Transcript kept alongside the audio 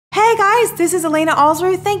Hey guys, this is Elena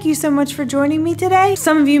Alsruth. Thank you so much for joining me today.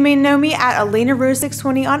 Some of you may know me at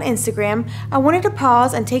ElenaRose620 on Instagram. I wanted to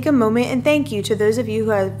pause and take a moment and thank you to those of you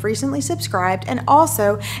who have recently subscribed, and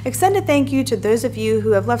also extend a thank you to those of you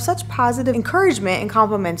who have left such positive encouragement and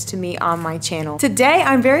compliments to me on my channel. Today,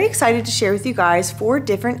 I'm very excited to share with you guys 4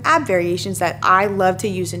 different ab variations that I love to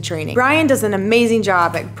use in training. Brian does an amazing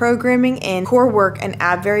job at programming in core work and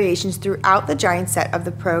ab variations throughout the giant set of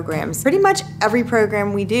the programs. Pretty much every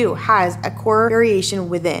program we do has a core variation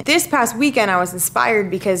within. This past weekend I was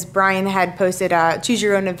inspired because Brian had posted Choose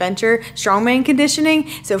Your Own Adventure strongman conditioning.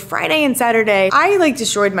 So Friday and Saturday I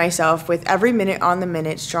destroyed myself with every minute on the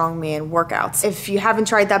minute strongman workouts. If you haven't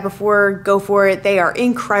tried that before, go for it. They are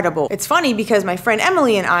incredible. It's funny because my friend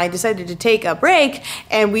Emily and I decided to take a break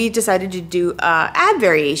and we decided to do ab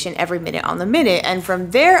variation every minute on the minute, and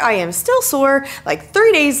from there I am still sore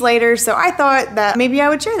 3 days later. So I thought that maybe I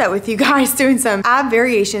would share that with you guys, doing some ab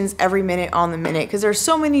variations every minute on the minute, because there's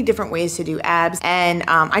so many different ways to do abs, and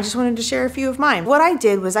I just wanted to share a few of mine. What I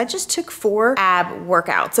did was I just took 4 ab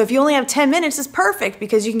workouts. So if you only have 10 minutes, it's perfect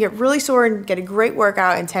because you can get really sore and get a great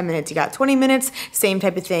workout in 10 minutes. You got 20 minutes, same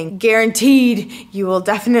type of thing. Guaranteed you will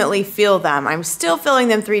definitely feel them. I'm still feeling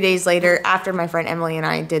them 3 days later after my friend Emily and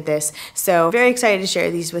I did this. So very excited to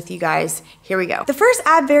share these with you guys. Here we go. The first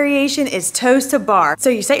ab variation is toes to bar. So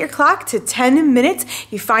you set your clock to 10 minutes,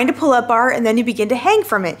 you find a pull-up bar, and then you begin to hang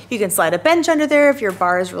from it. You can slide a bench under there if your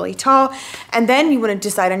bar is really tall, and then you want to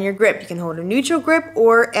decide on your grip. You can hold a neutral grip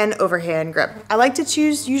or an overhand grip. I like to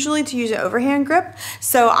usually use an overhand grip,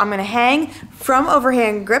 so I'm going to hang from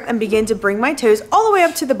overhand grip and begin to bring my toes all the way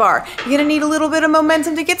up to the bar. You're going to need a little bit of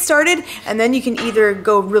momentum to get started, and then you can either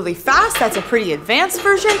go really fast, that's a pretty advanced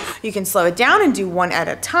version. You can slow it down and do one at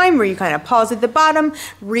a time, where you kind of pause at the bottom,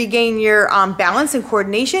 regain your balance and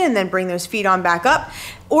coordination, and then bring those feet on back up.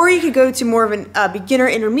 Or you could go to more of a beginner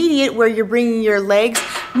intermediate, where you're bringing your legs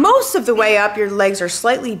most of the way up. Your legs are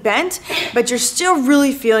slightly bent, but you're still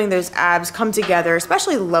really feeling those abs come together,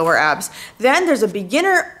 especially the lower abs. Then there's a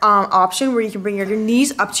beginner option where you can bring your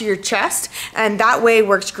knees up to your chest, and that way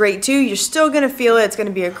works great too. You're still gonna feel it. It's gonna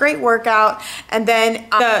be a great workout. And then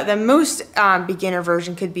the most beginner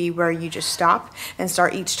version could be where you just stop and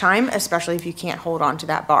start each time, especially if you can't hold on to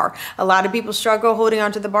that bar. A lot of people struggle holding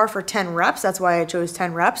onto the bar for 10 reps. That's why I chose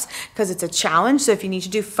 10 reps, because it's a challenge. So if you need to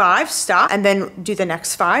do 5, stop and then do the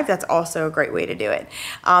next 5. That's also a great way to do it.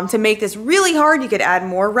 To make this really hard, you could add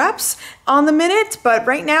more reps on the minute, but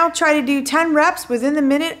right now try to do 10 reps within the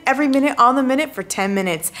minute, every minute on the minute for 10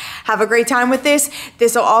 minutes. Have a great time with this.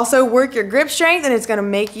 This will also work your grip strength, and it's going to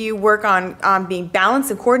make you work on being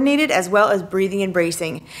balanced and coordinated, as well as breathing and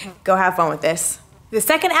bracing. Go have fun with this. The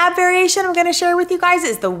second ab variation I'm going to share with you guys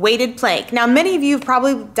is the weighted plank. Now, many of you have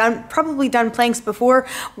probably done planks before.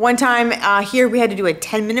 One time here we had to do a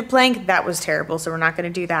 10-minute plank. That was terrible, so we're not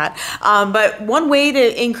going to do that. But one way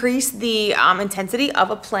to increase the intensity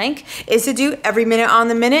of a plank is to do every minute on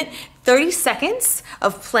the minute, 30 seconds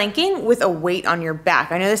of planking with a weight on your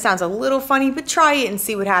back. I know this sounds a little funny, but try it and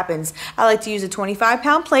see what happens. I like to use a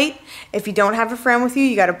 25-pound plate. If you don't have a friend with you,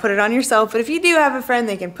 you got to put it on yourself. But if you do have a friend,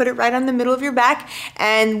 they can put it right on the middle of your back.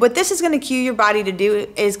 And what this is going to cue your body to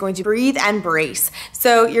do is going to breathe and brace.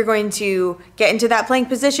 So you're going to get into that plank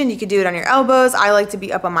position. You could do it on your elbows. I like to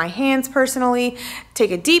be up on my hands personally. Take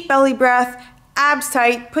a deep belly breath, abs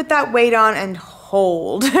tight, put that weight on, and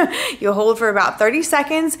hold. You'll hold for about 30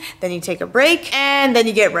 seconds, then you take a break, and then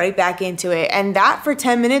you get right back into it. And that for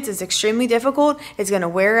 10 minutes is extremely difficult. It's gonna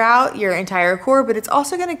wear out your entire core, but it's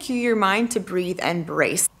also gonna cue your mind to breathe and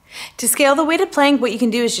brace. To scale the weighted plank, what you can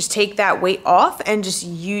do is just take that weight off and just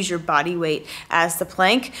use your body weight as the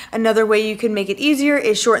plank. Another way you can make it easier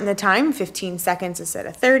is shorten the time, 15 seconds instead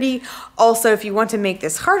of 30. Also, if you want to make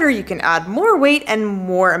this harder, you can add more weight and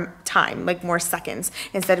more time, more seconds.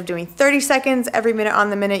 Instead of doing 30 seconds every minute on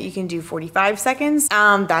the minute, you can do 45 seconds.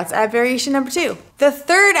 That's ab variation number 2. The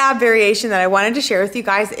third ab variation that I wanted to share with you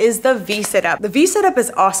guys is the V sit-up. The V sit-up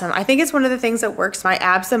is awesome. I think it's one of the things that works my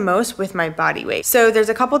abs the most with my body weight. So there's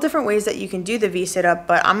a couple different ways that you can do the V sit-up,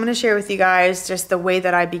 but I'm gonna share with you guys just the way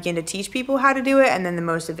that I begin to teach people how to do it, and then the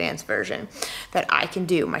most advanced version that I can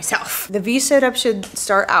do myself. The V sit-up should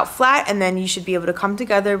start out flat, and then you should be able to come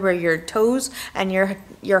together where your toes and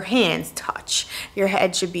your hands touch. Your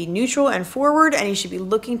head should be neutral and forward, and you should be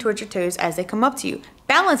looking towards your toes as they come up to you.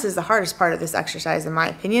 Balance is the hardest part of this exercise in my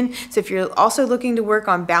opinion. So if you're also looking to work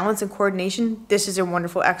on balance and coordination, this is a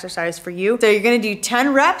wonderful exercise for you. So you're gonna do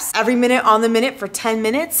 10 reps every minute on the minute for 10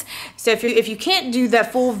 minutes. So if you can't do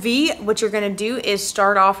that full V, what you're gonna do is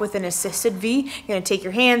start off with an assisted V. You're gonna take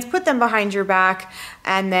your hands, put them behind your back,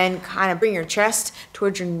 and then kind of bring your chest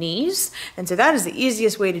towards your knees. And so that is the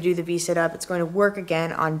easiest way to do the V sit-up. It's going to work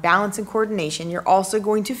again on balance and coordination. You're also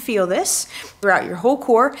going to feel this throughout your whole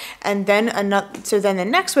core. And then then the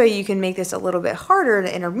next way you can make this a little bit harder,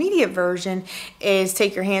 the intermediate version, is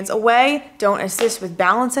take your hands away, don't assist with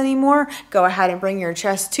balance anymore. Go ahead and bring your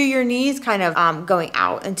chest to your knees, kind of going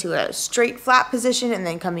out into a straight flat position and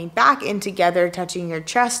then coming back in together, touching your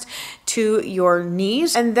chest to your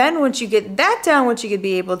knees. And then once you get that down, what you could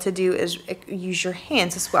be able to do is use your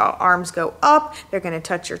hands as well. Arms go up, they're gonna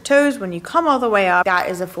touch your toes. When you come all the way up, that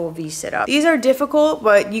is a full V sit-up. These are difficult,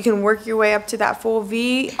 but you can work your way up to that full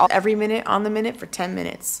V every minute on the minute for 10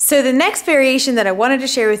 minutes. So the next variation that I wanted to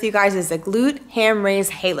share with you guys is the glute ham raise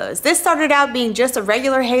halos. This started out being just a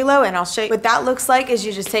regular halo, and I'll show you what that looks like. Is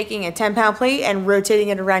you're just taking a 10-pound plate and rotating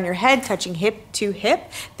it around your head, touching hip to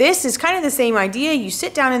hip. This is kind of the same idea. You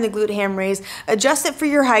sit down in the glute ham raise, adjust it for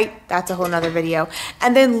your height, that's a whole nother video,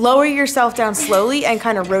 and then lower yourself down slowly and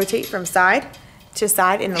kind of rotate from side to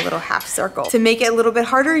side in a little half circle. To make it a little bit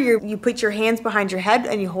harder, you put your hands behind your head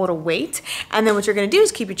and you hold a weight. And then what you're gonna do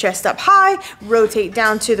is keep your chest up high, rotate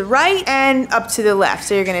down to the right and up to the left.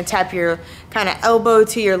 So you're gonna tap your kind of elbow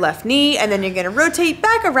to your left knee, and then you're gonna rotate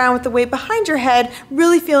back around with the weight behind your head,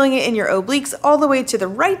 really feeling it in your obliques all the way to the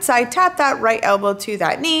right side. Tap that right elbow to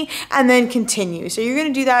that knee, and then continue. So you're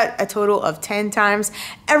gonna do that a total of 10 times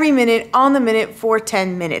every minute on the minute for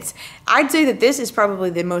 10 minutes. I'd say that this is probably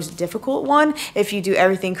the most difficult one. If you do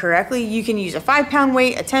everything correctly, you can use a 5-pound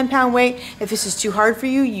weight, a 10-pound weight. If this is too hard for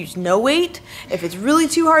you, use no weight. If it's really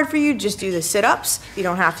too hard for you, just do the sit-ups. You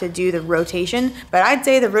don't have to do the rotation, but I'd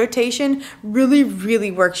say the rotation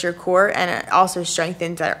really works your core, and it also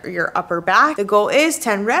strengthens your upper back. The goal is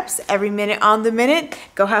 10 reps every minute on the minute.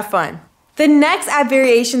 Go have fun. The next ab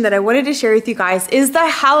variation that I wanted to share with you guys is the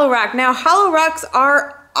hollow rack. Now, hollow racks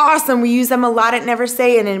are awesome. We use them a lot at Never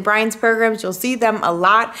Say, and in Brian's programs, you'll see them a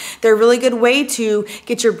lot. They're a really good way to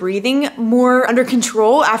get your breathing more under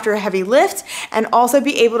control after a heavy lift, and also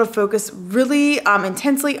be able to focus really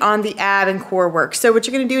intensely on the ab and core work. So what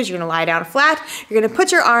you're gonna do is you're gonna lie down flat, you're gonna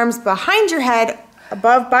put your arms behind your head,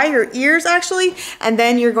 above by your ears actually, and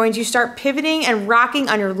then you're going to start pivoting and rocking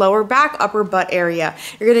on your lower back, upper butt area.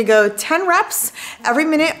 You're gonna go 10 reps every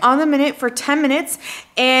minute on the minute for 10 minutes,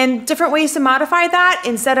 and different ways to modify that.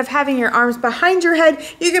 Instead of having your arms behind your head,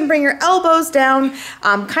 you can bring your elbows down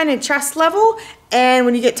kind of chest level. And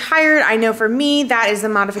when you get tired, I know for me, that is the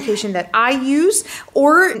modification that I use.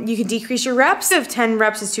 Or you can decrease your reps. If 10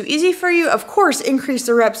 reps is too easy for you, of course, increase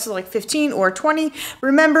the reps to like 15 or 20.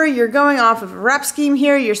 Remember, you're going off of a rep scheme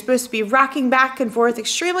here. You're supposed to be rocking back and forth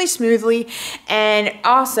extremely smoothly, and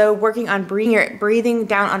also working on breathing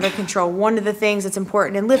down under control. One of the things that's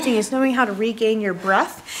important in lifting is knowing how to regain your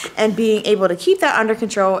breath and being able to keep that under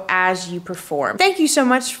control as you perform. Thank you so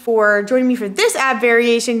much for joining me for this ab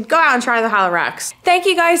variation. Go out and try the hollow racks. Thank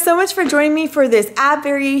you guys so much for joining me for this ab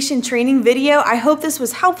variation training video. I hope this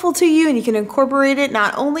was helpful to you and you can incorporate it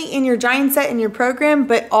not only in your giant set in your program,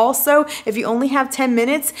 but also if you only have 10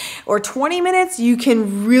 minutes or 20 minutes, you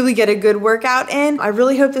can really get a good workout in. I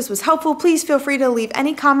really hope this was helpful. Please feel free to leave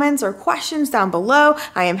any comments or questions down below.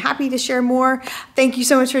 I am happy to share more. Thank you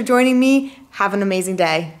so much for joining me. Have an amazing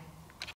day.